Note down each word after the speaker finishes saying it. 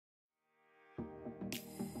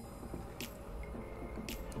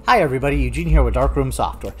Hi everybody, Eugene here with Darkroom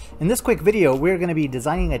Software. In this quick video, we're going to be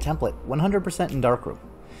designing a template 100% in Darkroom.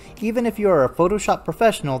 Even if you are a Photoshop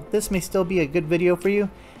professional, this may still be a good video for you,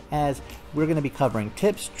 as we're going to be covering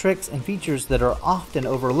tips, tricks, and features that are often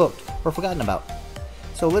overlooked or forgotten about.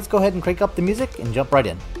 So let's go ahead and crank up the music and jump right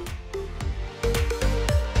in.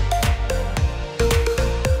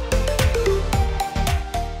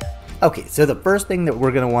 Okay, so the first thing that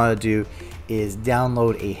we're going to want to do is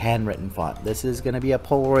download a handwritten font. This is going to be a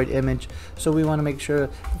Polaroid image, so we want to make sure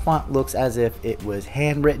the font looks as if it was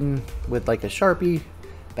handwritten with like a Sharpie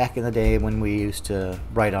back in the day when we used to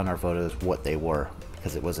write on our photos what they were,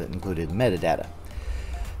 because it wasn't included in metadata.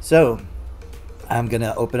 So I'm going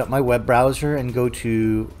to open up my web browser and go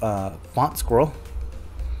to Font Squirrel,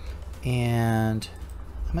 and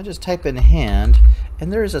I'm going to just type in hand,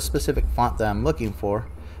 and there is a specific font that I'm looking for.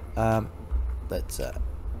 Let's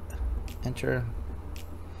enter,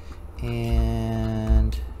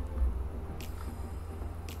 and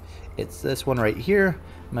it's this one right here.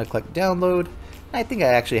 I'm going to click download. I think I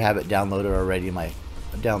actually have it downloaded already in my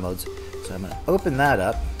downloads, so I'm going to open that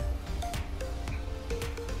up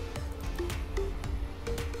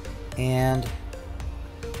and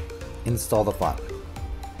install the font.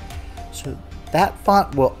 So that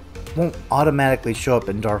font won't automatically show up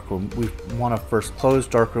in Darkroom. We want to first close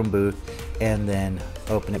Darkroom boot and then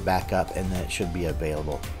open it back up, and then it should be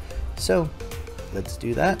available. So let's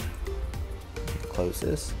do that. Close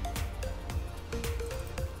this.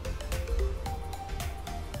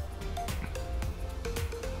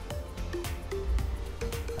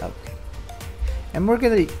 Okay. And we're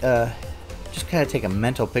going to just kind of take a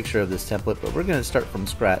mental picture of this template, but we're going to start from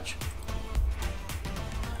scratch.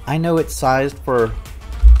 I know it's sized for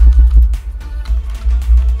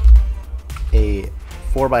a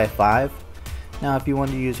 4x5. Now if you want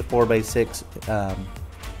to use a 4x6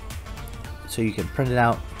 so you can print it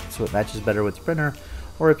out so it matches better with the printer,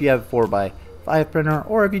 or if you have a 4x5 printer,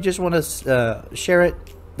 or if you just want to share it,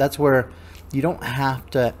 that's where you don't have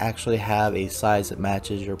to actually have a size that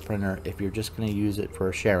matches your printer if you're just going to use it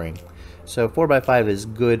for sharing. So 4x5 is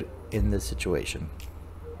good in this situation.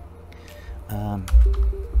 The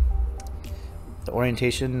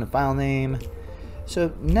orientation, the file name.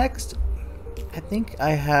 So next, I think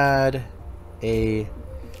I had a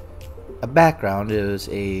background. It was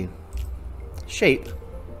a shape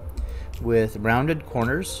with rounded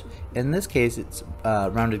corners. In this case, it's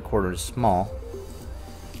rounded corners small,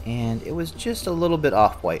 and it was just a little bit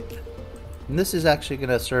off-white. And this is actually going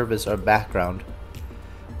to serve as our background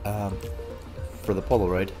for the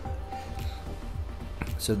Polaroid.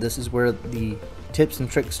 So this is where the tips and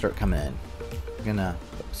tricks start coming in. We're gonna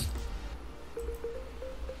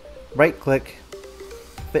right-click,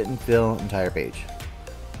 fit and fill entire page.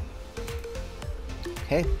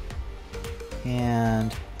 Okay,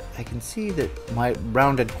 and I can see that my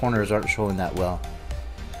rounded corners aren't showing that well.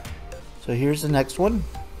 So here's the next one.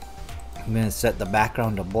 I'm going to set the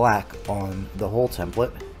background to black on the whole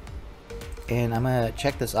template, and I'm going to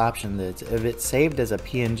check this option that if it's saved as a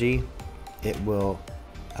PNG, it will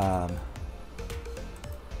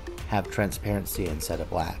have transparency and set it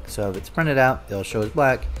black. So if it's printed out, it'll show as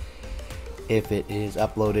black. If it is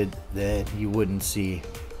uploaded, then you wouldn't see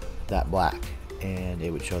that black, and it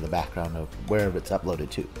would show the background of wherever it's uploaded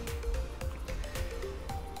to.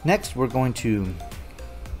 Next, we're going to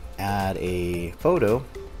add a photo,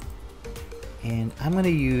 and I'm going to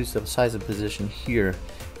use the size and position here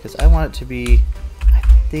because I want it to be, I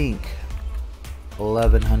think,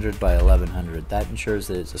 1100 by 1100. That ensures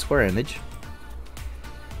that it's a square image.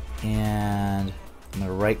 And I'm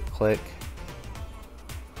going to right click,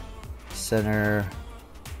 center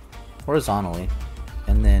horizontally,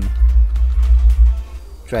 and then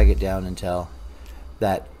drag it down until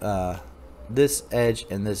that this edge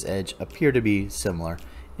and this edge appear to be similar.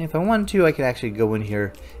 And if I wanted to, I could actually go in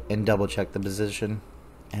here and double check the position,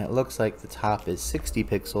 and it looks like the top is 60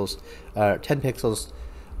 pixels, 10 pixels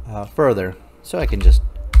further, so I can just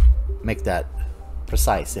make that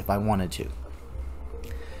precise if I wanted to.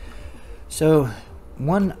 So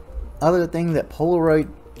one other thing that Polaroid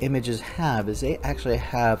images have is they actually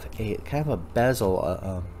have a kind of a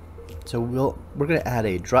bezel. So we're going to add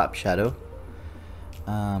a drop shadow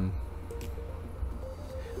on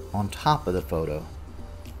top of the photo,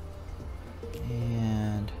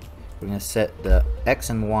 and we're going to set the X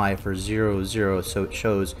and Y for 0, 0, so it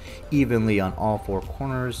shows evenly on all four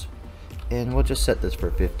corners, and we'll just set this for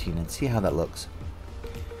 15 and see how that looks.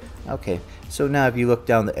 Okay, so now if you look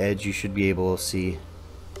down the edge, you should be able to see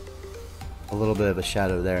a little bit of a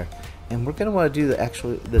shadow there, and we're going to want to do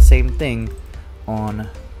the same thing on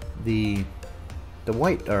the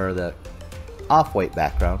white, or the off-white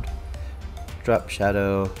background, drop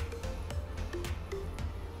shadow,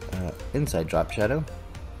 inside drop shadow,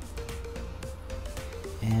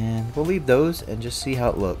 and we'll leave those and just see how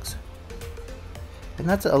it looks. And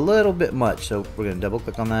that's a little bit much, so we're going to double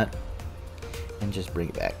click on that and just bring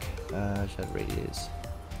it back. Shadow radius.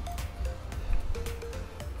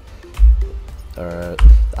 The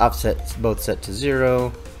offset's both set to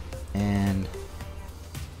 0, and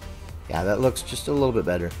yeah, that looks just a little bit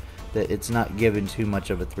better. That it's not given too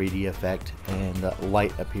much of a 3D effect, and the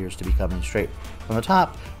light appears to be coming straight from the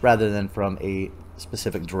top rather than from a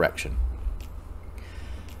specific direction.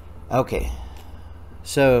 Okay,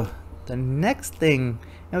 so the next thing,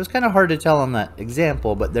 it was kind of hard to tell on that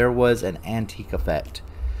example, but there was an antique effect.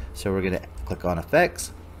 So we're going to click on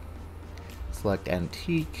effects, select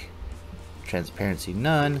antique, transparency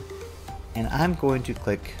none, and I'm going to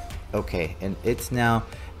click OK, and it's now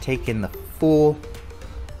taken the full,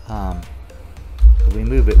 if we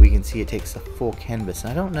move it, we can see it takes the full canvas,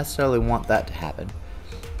 and I don't necessarily want that to happen.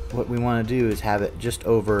 What we want to do is have it just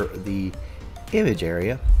over the image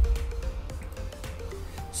area.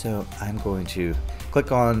 So I'm going to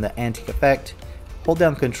click on the antique effect, hold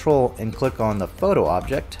down Control and click on the photo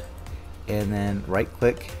object, and then right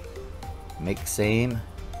click, make same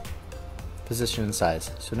position and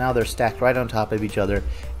size. So now they're stacked right on top of each other,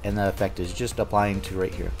 and the effect is just applying to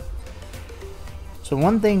right here. So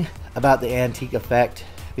one thing about the antique effect,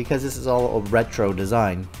 because this is all a retro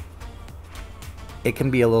design, it can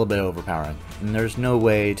be a little bit overpowering, and there's no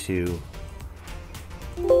way to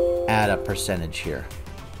add a percentage here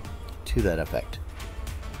to that effect.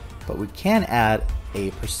 But we can add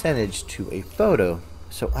a percentage to a photo.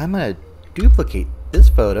 So I'm going to duplicate this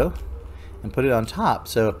photo and put it on top.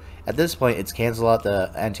 So at this point it's cancel out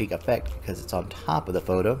the antique effect because it's on top of the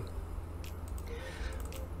photo.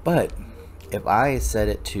 But if I set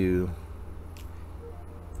it to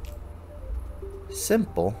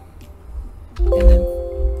simple and then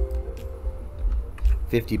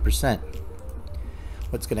 50%,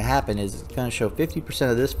 what's going to happen is it's going to show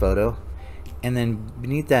 50% of this photo, and then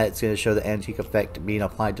beneath that it's going to show the antique effect being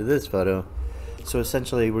applied to this photo. So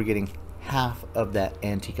essentially we're getting half of that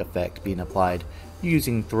antique effect being applied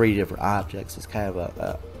using 3 different objects. It's kind of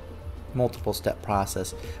a multiple step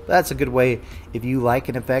process, but that's a good way if you like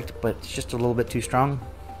an effect but it's just a little bit too strong,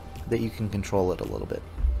 that you can control it a little bit.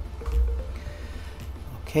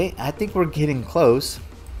 Okay, I think we're getting close.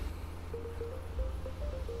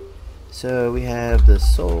 So we have the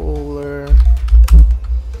solar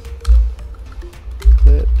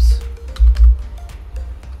eclipse,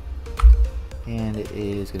 and it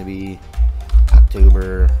is going to be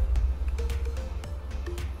October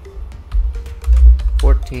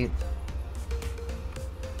 14th,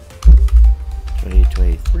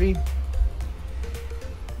 2023,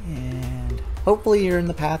 and hopefully you're in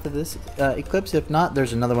the path of this eclipse. If not,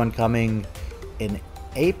 there's another one coming in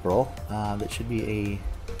April that should be a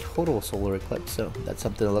total solar eclipse, so that's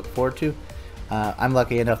something to look forward to. I'm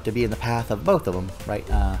lucky enough to be in the path of both of them, right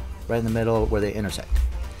in the middle where they intersect.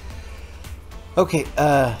 Okay,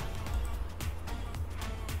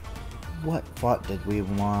 what font did we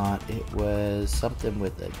want? It was something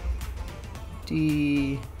with a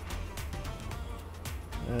D.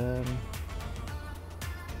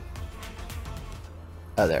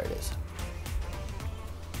 Oh, there it is.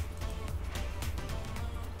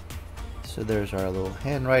 So there's our little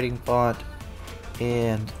handwriting font,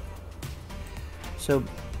 and so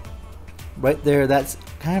right there, that's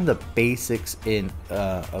kind of the basics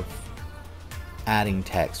of adding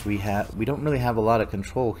text. We don't really have a lot of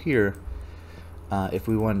control here. If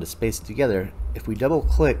we wanted to space it together, if we double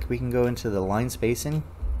click, we can go into the line spacing,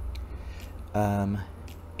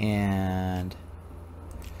 and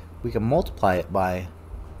we can multiply it by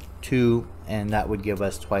 2, and that would give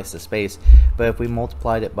us twice the space. But if we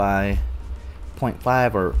multiplied it by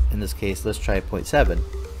 0.5, or in this case let's try 0.7,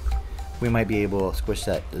 we might be able to squish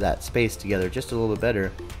that space together just a little bit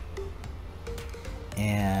better.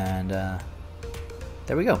 And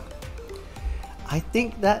there we go. I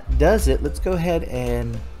think that does it. Let's go ahead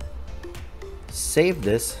and save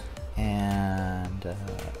this and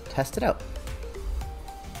test it out.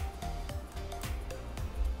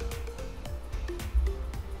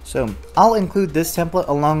 So I'll include this template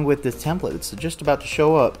along with this template. It's just about to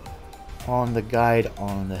show up on the guide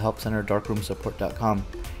on the Help Center darkroomsupport.com.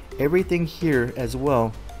 Everything here as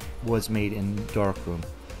well was made in Darkroom.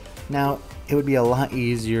 Now it would be a lot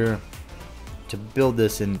easier to build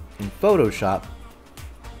this in Photoshop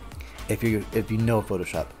if you know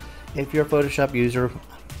Photoshop. If you're a Photoshop user,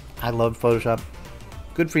 I love Photoshop,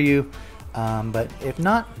 good for you. But if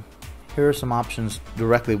not, Here are some options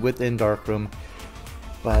directly within Darkroom,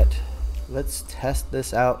 but let's test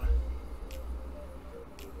this out.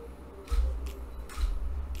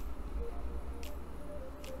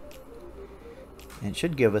 It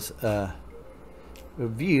should give us a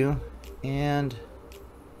review, and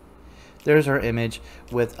there's our image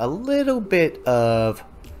with a little bit of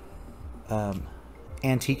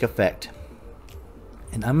antique effect.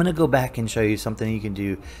 And I'm gonna go back and show you something you can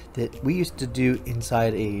do that we used to do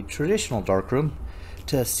inside a traditional darkroom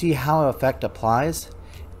to see how effect applies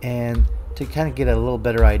and to kind of get a little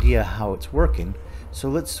better idea how it's working. So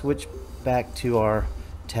let's switch back to our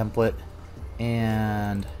template,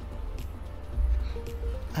 and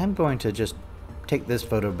I'm going to just take this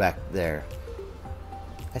photo back there.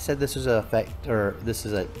 I said this is a effect, or this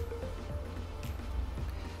is a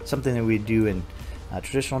something that we do in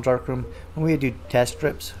traditional darkroom. When we do test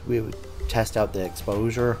strips, we would test out the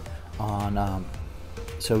exposure on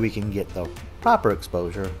so we can get the proper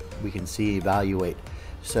exposure, we can see, evaluate.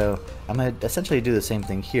 So I'm going to essentially do the same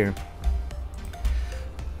thing here,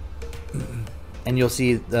 and you'll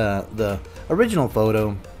see the original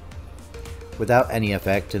photo without any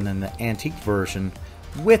effect, and then the antique version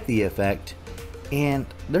with the effect, and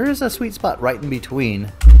there is a sweet spot right in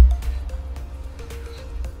between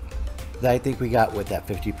that I think we got with that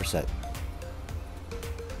 50%.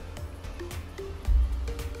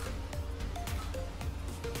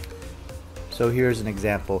 So here's an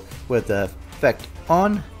example with the effect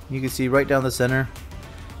on. You can see right down the center,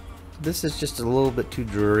 this is just a little bit too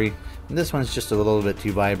dreary, and this one's just a little bit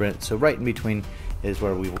too vibrant. So right in between is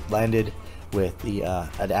where we landed with the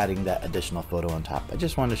adding that additional photo on top. I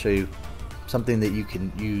just wanted to show you something that you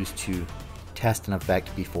can use to test an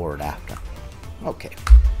effect before and after. Okay.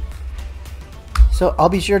 So I'll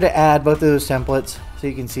be sure to add both of those templates so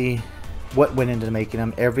you can see what went into making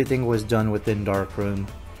them. Everything was done within Darkroom.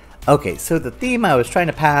 Okay, so the theme I was trying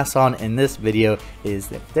to pass on in this video is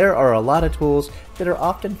that there are a lot of tools that are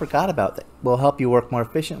often forgot about that will help you work more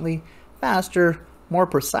efficiently, faster, more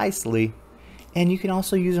precisely, and you can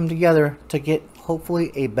also use them together to get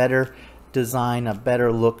hopefully a better design, a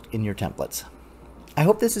better look in your templates. I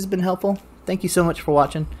hope this has been helpful. Thank you so much for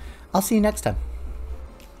watching. I'll see you next time.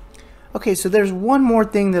 Okay, so there's one more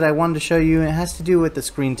thing that I wanted to show you, and it has to do with the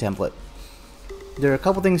screen template. There are a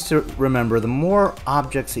couple things to remember. The more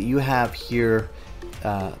objects that you have here,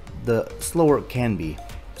 the slower it can be.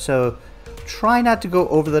 So try not to go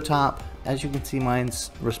over the top. As you can see,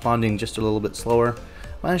 mine's responding just a little bit slower.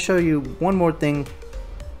 I'm going to show you one more thing.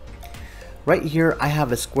 Right here I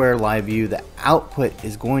have a square live view. The output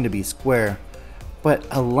is going to be square, but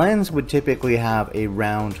a lens would typically have a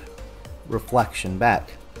round reflection back.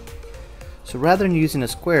 So rather than using a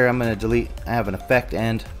square, I'm going to delete. I have an effect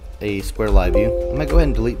and a square live view. I'm going to go ahead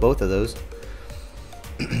and delete both of those.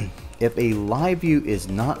 If a live view is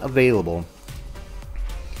not available,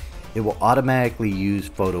 it will automatically use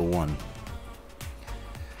photo 1.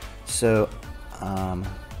 So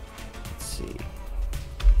let's see.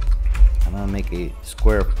 I'm going to make a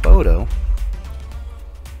square photo.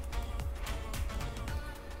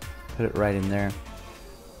 Put it right in there.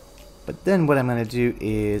 But then what I'm going to do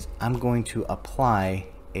is I'm going to apply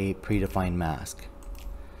a predefined mask.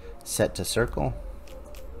 Set to circle.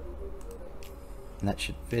 And that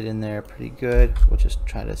should fit in there pretty good. We'll just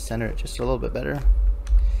try to center it just a little bit better.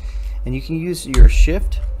 And you can use your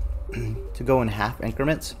shift to go in half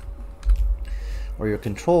increments, or your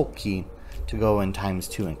control key to go in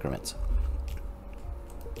 ×2 increments.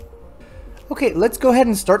 Okay, let's go ahead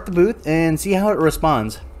and start the booth and see how it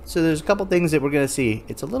responds. So there's a couple things that we're going to see.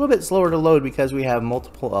 It's a little bit slower to load because we have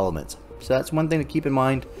multiple elements. So that's one thing to keep in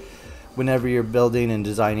mind whenever you're building and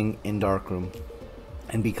designing in Darkroom.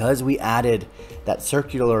 And because we added that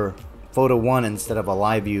circular photo 1 instead of a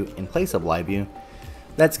live view in place of live view,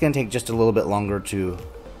 that's going to take just a little bit longer to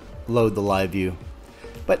load the live view.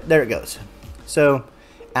 But there it goes. So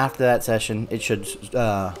after that session, it should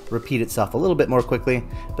repeat itself a little bit more quickly,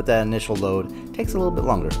 but that initial load takes a little bit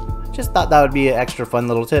longer. Just thought that would be an extra fun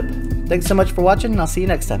little tip. Thanks so much for watching, and I'll see you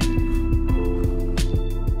next time.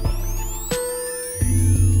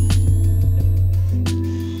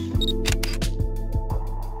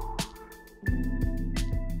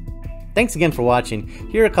 Thanks again for watching.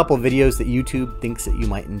 Here are a couple of videos that YouTube thinks that you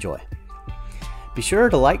might enjoy. Be sure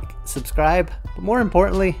to like, subscribe, but more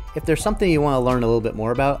importantly, if there's something you want to learn a little bit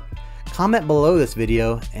more about, comment below this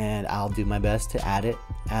video and I'll do my best to add it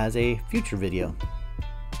as a future video.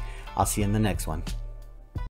 I'll see you in the next one.